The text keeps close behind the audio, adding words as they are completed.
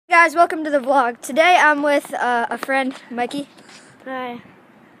guys, welcome to the vlog. Today I'm with a friend, Mikey. Hi.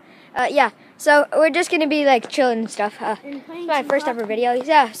 Yeah, so we're just going to be like chilling and stuff. And It's my first ever video.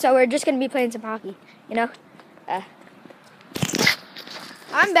 Yeah, so we're just going to be playing some hockey, you know?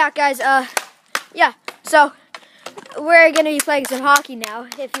 I'm back, guys. Yeah, so we're going to be playing some hockey now,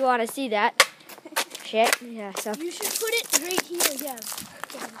 if you want to see that. Shit, yeah, so. You should put it right here, yeah.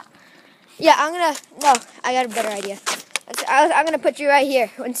 Yeah, no, I got a better idea. I'm going to put you right here.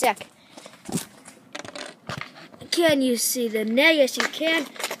 One sec. Can you see the net? Yes, you can.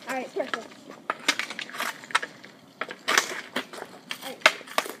 All right, perfect.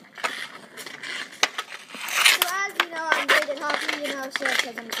 So as you know, I'm great at hockey, you know, so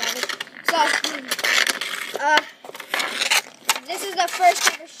because I'm savage. So, this is the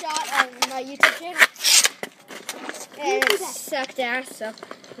first ever shot on my YouTube channel. And it sucked ass, so,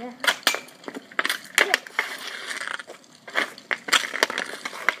 yeah.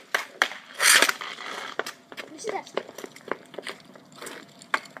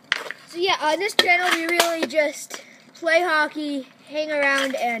 So yeah, on this channel we really just play hockey, hang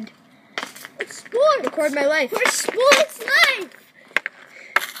around, and It's sports. record my life. We're sports life.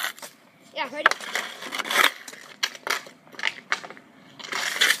 Yeah, ready?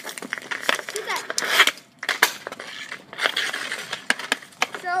 Do that.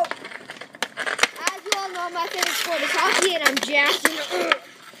 So, as you all know, my favorite sport is hockey, and I'm jacked.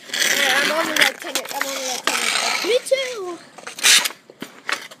 I'm only like 10 years old. Me too.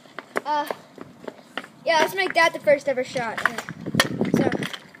 Yeah, let's make that the first ever shot. So,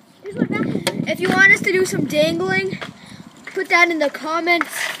 Here's my back. if you want us to do some dangling, put that in the comments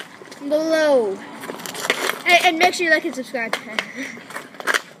below. And make sure you like and subscribe. Have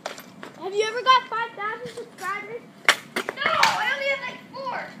you ever got 5,000 subscribers? No, I only have like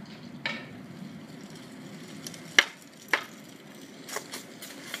 4.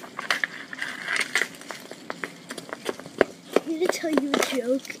 I'm gonna tell you a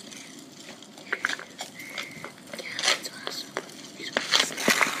joke.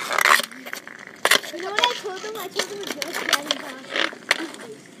 You know what I told them? I told them a joke. Yeah, he's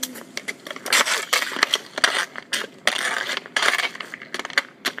awesome.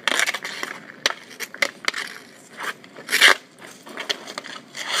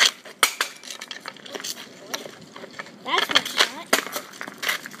 That's my shot.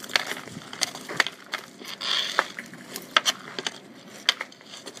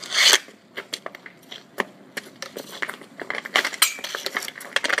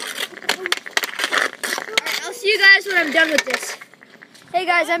 I'll see you guys when I'm done with this. Hey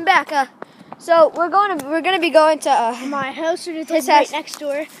guys, I'm back. So we're gonna be going to My house is His right house. next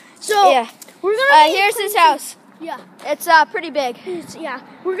door. So yeah. we're gonna be Here's playing his house. Yeah. It's pretty big. Yeah,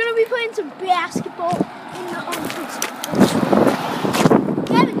 we're gonna be playing some basketball in the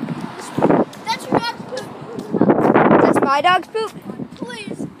Kevin, that's your dog's poop. That's my dog's poop.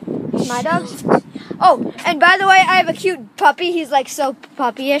 Please. My dog's. Oh, and by the way, I have a cute puppy. He's like so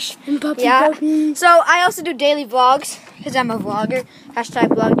puppy-ish. Puppy, Yeah. puppy. So I also do daily vlogs because I'm a vlogger.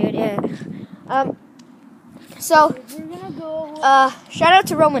 #vlog dude. Yeah. So We're gonna go. shout out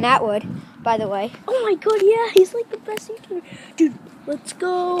to Roman Atwood, by the way. Oh my god, yeah, he's like the best YouTuber. Dude, let's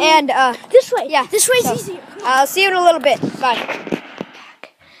go. And this way. yeah, This way's so, easier. Come on. I'll see you in a little bit. Bye.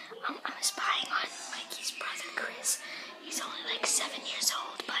 I'm spying on Mikey's brother, Chris. He's only like 7 years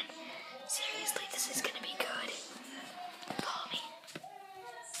old, but seriously, this is gonna be good. Follow me.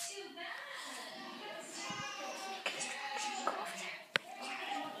 Make a distraction. Go over there.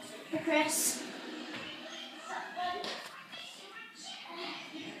 Chris.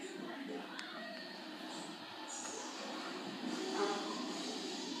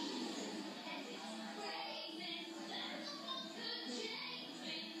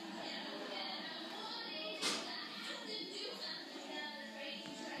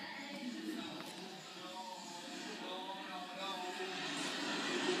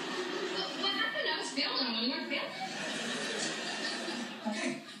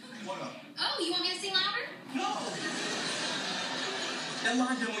 Okay, what up? Oh, you want me to sing louder? No! That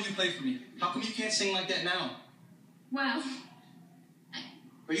live demo you played for me, how come you can't sing like that now? Well,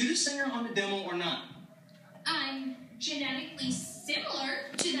 Are you the singer on the demo or not? I'm genetically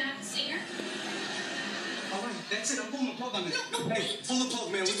similar to that singer. Alright, that's it, I'm pulling the plug on this. No, Hey, wait. pull the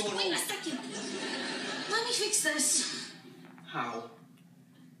plug, man, Just we're going wait home. a second. Let me fix this. How?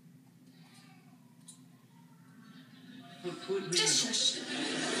 Just shush.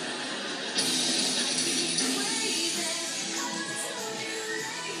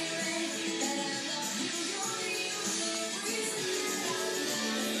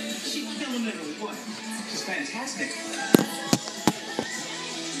 She killing it or what? She's fantastic.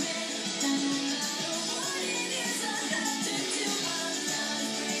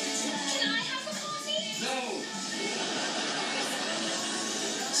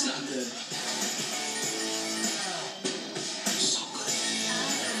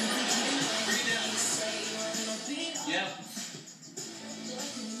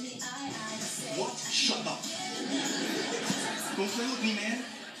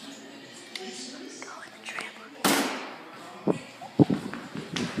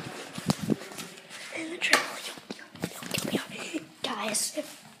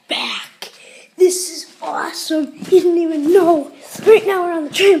 awesome. You didn't even know. Right now we're on the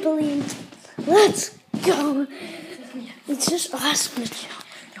trampoline. Let's go. It's just awesome.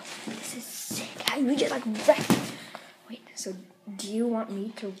 No, this is sick. We just like wreck. Wait, so do you want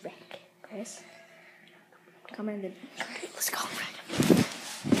me to wreck Chris? Comment in the... Let's go.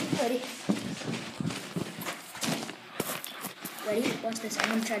 Ready? Ready? Watch this.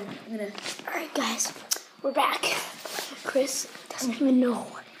 I'm gonna... Alright guys, we're back. Chris doesn't even know.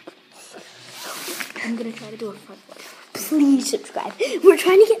 I'm gonna try to do a front flip. Please subscribe. We're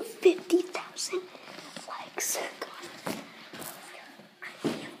trying to get 50,000 likes.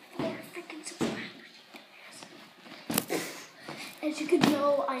 As you can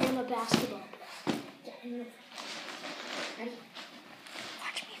know, I am a basketball player. Ready?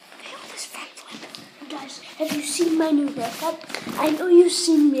 Watch me fail this front flip. Guys, have you seen my new haircut? I know you've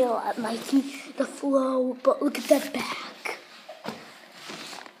seen me a lot, Mikey, the flow, but look at that back.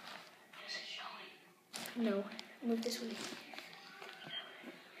 No. Move this way.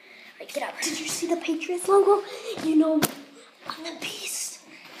 Right, get up. Did you see the Patriots logo? You know, I'm the beast.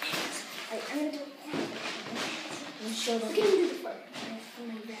 Alright, I'm gonna do it. I'm gonna show them. Look at me do the front.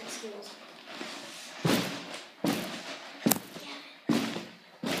 My bad skills.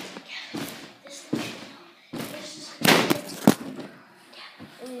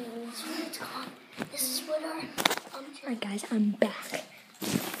 This is what our Alright guys, I'm back.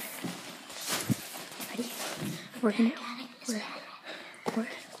 Ready? We're gonna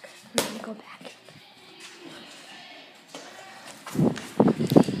go back.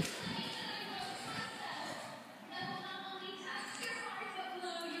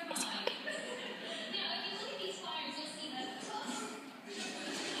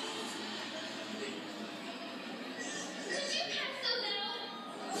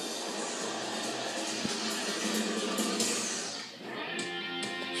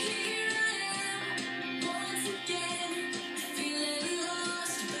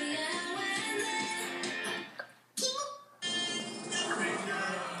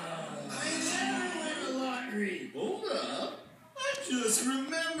 Hold up. I just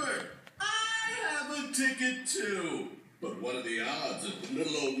remembered. I have a ticket too. But what are the odds that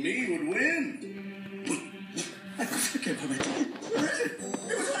little old me would win? I can't find my ticket. Where is it? It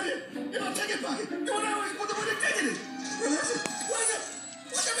was right here. In my ticket pocket. The one I always put the winning ticket in. Where is it? What is it?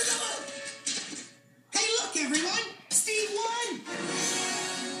 What's up with that? Hey, look, everyone. Steve won.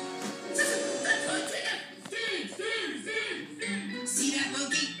 That's my ticket. Steve. See that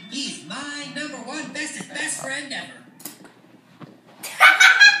monkey? He's my #1 best friend ever.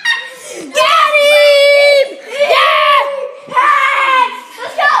 Get him! Yeah! Hey!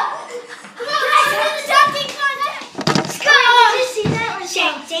 Let's go! Come on, let's go to the jumping car. Let's go! Did you see that?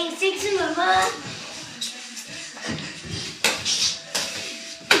 Shake, six in my mom.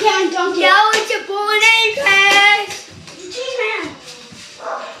 Yeah, don't Yo, it's your boy named Chris. G-Man.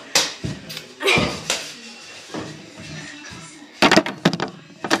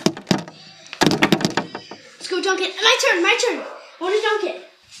 Let's go dunk it. My turn. I want to dunk it.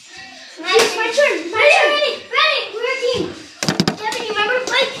 It's my turn. Ready. We're a team. Kevin, you remember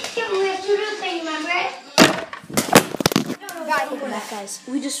play? Kevin, we have to do the thing, remember it? We're back, guys.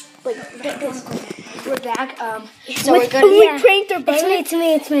 We just we're back. So we're gonna. We pranked our buddy. It's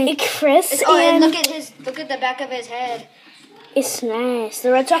me. It's Chris. And look at the back of his head. It's nice.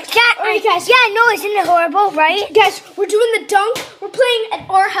 The Red Sox. Alright, guys. Yeah, I know. Isn't it horrible, right? Guys, we're doing the dunk. We're playing at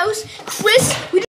our house. Chris, we